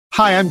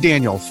Hi, I'm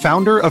Daniel,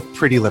 founder of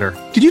Pretty Litter.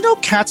 Did you know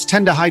cats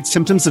tend to hide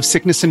symptoms of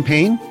sickness and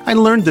pain? I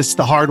learned this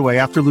the hard way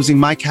after losing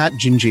my cat,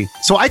 Gingy.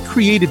 So I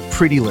created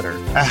Pretty Litter,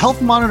 a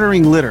health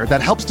monitoring litter that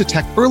helps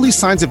detect early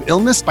signs of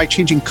illness by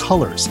changing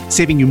colors,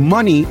 saving you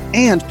money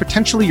and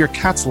potentially your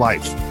cat's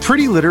life.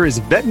 Pretty Litter is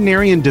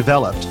veterinarian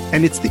developed,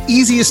 and it's the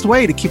easiest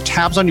way to keep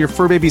tabs on your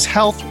fur baby's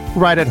health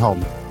right at home.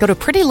 Go to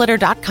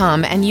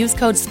prettylitter.com and use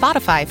code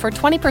SPOTIFY for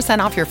 20%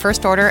 off your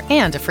first order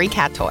and a free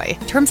cat toy.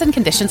 Terms and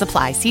conditions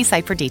apply. See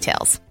site for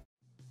details.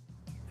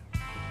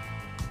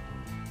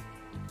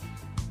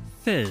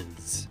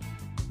 Fizz,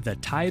 The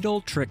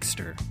Tidal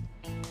Trickster,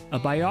 a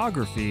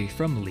biography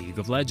from League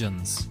of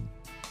Legends.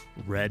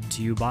 Read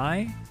to you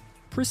by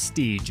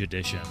Prestige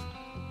Edition.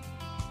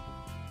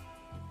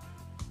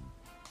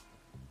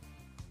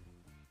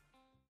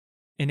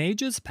 In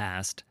ages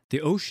past,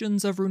 the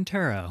oceans of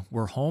Runeterra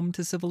were home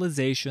to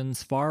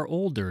civilizations far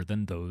older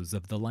than those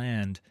of the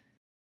land.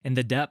 In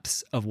the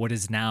depths of what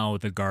is now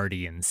the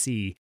Guardian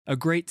Sea, a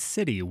great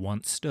city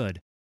once stood.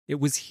 It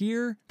was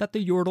here that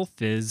the Yordle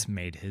Fizz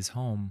made his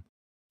home.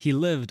 He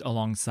lived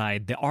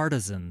alongside the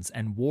artisans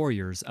and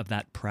warriors of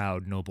that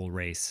proud noble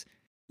race.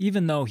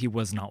 Even though he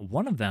was not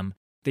one of them,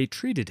 they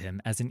treated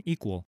him as an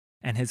equal,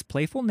 and his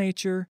playful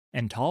nature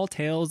and tall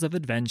tales of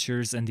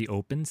adventures in the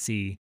open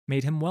sea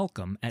made him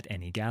welcome at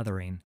any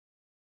gathering.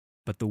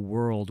 But the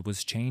world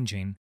was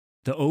changing.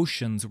 The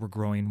oceans were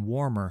growing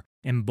warmer,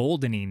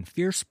 emboldening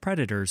fierce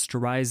predators to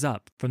rise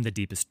up from the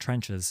deepest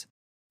trenches.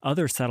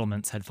 Other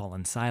settlements had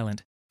fallen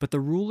silent, but the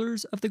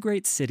rulers of the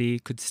great city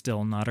could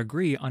still not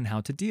agree on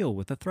how to deal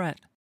with the threat.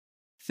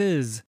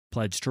 Fizz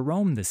pledged to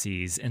roam the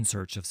seas in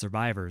search of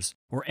survivors,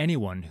 or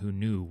anyone who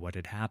knew what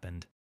had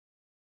happened.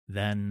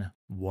 Then,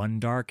 one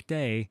dark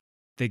day,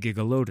 the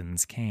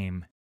Gigalodons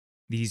came.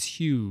 These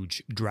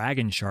huge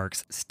dragon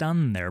sharks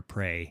stunned their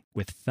prey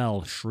with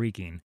fell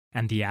shrieking,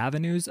 and the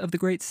avenues of the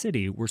great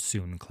city were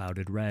soon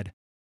clouded red.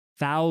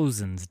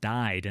 Thousands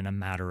died in a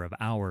matter of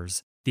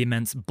hours, the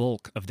immense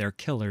bulk of their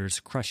killers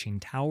crushing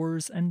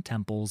towers and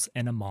temples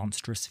in a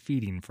monstrous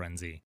feeding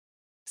frenzy.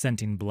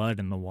 Scenting blood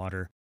in the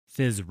water,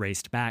 Fizz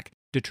raced back,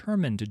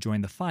 determined to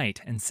join the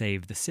fight and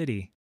save the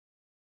city.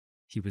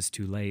 He was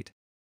too late.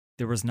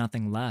 There was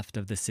nothing left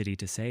of the city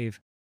to save.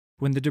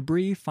 When the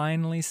debris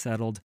finally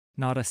settled,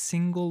 not a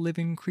single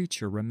living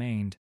creature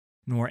remained,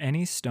 nor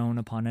any stone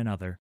upon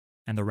another,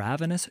 and the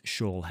ravenous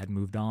shoal had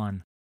moved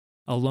on.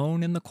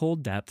 Alone in the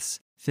cold depths,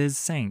 Fizz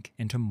sank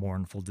into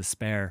mournful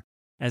despair.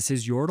 As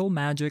his Yordle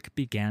magic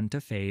began to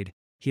fade,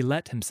 he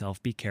let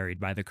himself be carried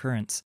by the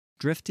currents,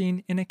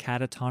 drifting in a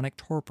catatonic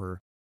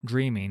torpor,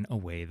 dreaming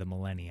away the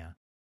millennia.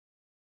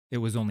 It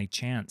was only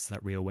chance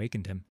that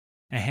reawakened him.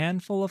 A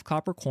handful of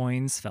copper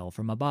coins fell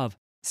from above,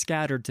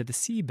 scattered to the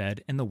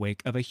seabed in the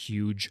wake of a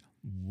huge,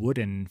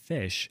 wooden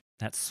fish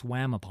that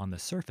swam upon the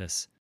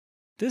surface.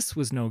 This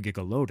was no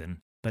Gigalodon,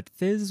 but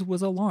Fizz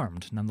was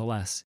alarmed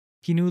nonetheless.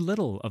 He knew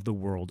little of the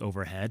world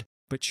overhead,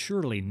 but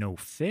surely no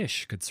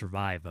fish could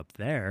survive up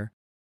there.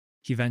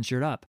 He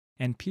ventured up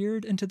and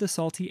peered into the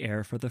salty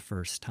air for the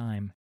first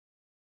time.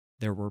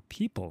 There were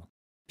people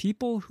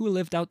who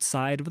lived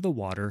outside of the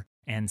water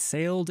and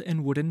sailed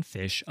in wooden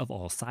fish of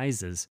all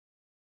sizes.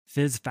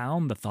 Fizz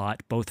found the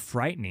thought both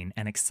frightening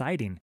and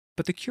exciting,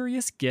 but the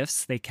curious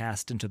gifts they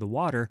cast into the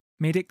water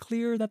made it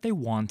clear that they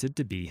wanted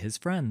to be his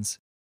friends.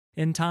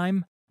 In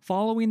time,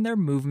 following their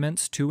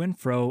movements to and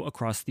fro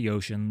across the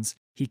oceans,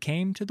 he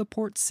came to the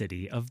port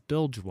city of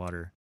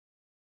Bilgewater.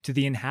 To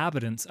the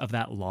inhabitants of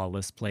that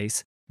lawless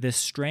place, this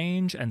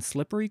strange and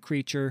slippery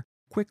creature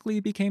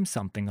quickly became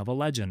something of a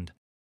legend,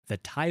 the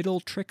Tidal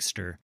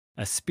Trickster,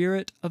 a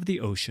spirit of the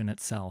ocean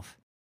itself.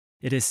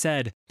 It is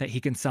said that he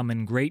can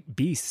summon great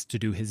beasts to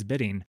do his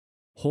bidding,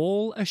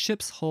 hole a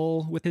ship's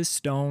hull with his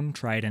stone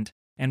trident,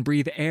 and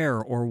breathe air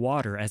or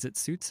water as it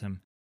suits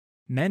him.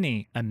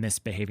 Many a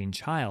misbehaving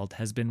child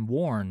has been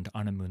warned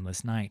on a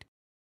moonless night.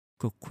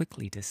 Go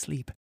quickly to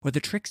sleep, or the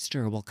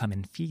trickster will come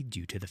and feed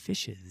you to the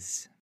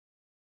fishes.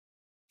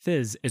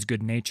 Fizz is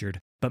good-natured,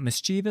 but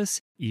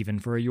mischievous even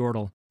for a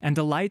Yordle, and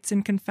delights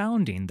in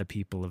confounding the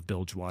people of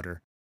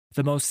Bilgewater.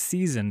 The most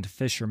seasoned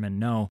fishermen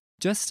know,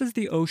 just as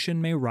the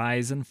ocean may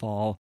rise and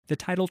fall, the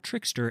Tidal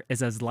Trickster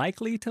is as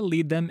likely to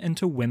lead them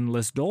into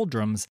windless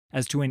doldrums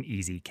as to an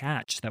easy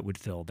catch that would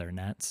fill their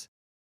nets.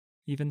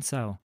 Even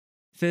so,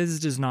 Fizz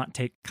does not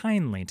take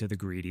kindly to the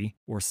greedy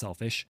or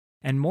selfish,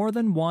 and more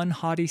than one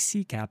haughty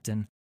sea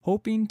captain,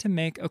 hoping to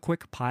make a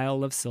quick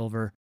pile of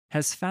silver,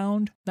 has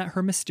found that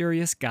her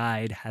mysterious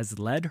guide has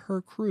led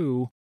her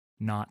crew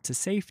not to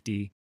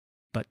safety,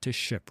 but to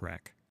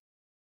shipwreck.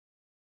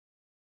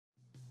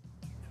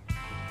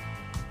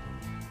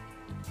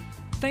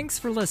 Thanks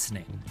for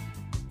listening.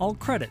 All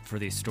credit for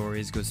these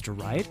stories goes to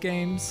Riot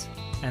Games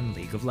and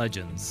League of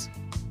Legends.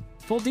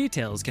 Full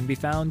details can be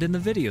found in the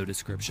video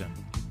description.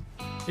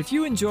 If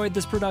you enjoyed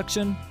this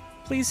production,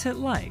 please hit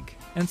like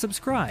and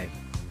subscribe.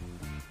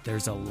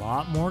 There's a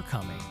lot more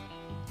coming.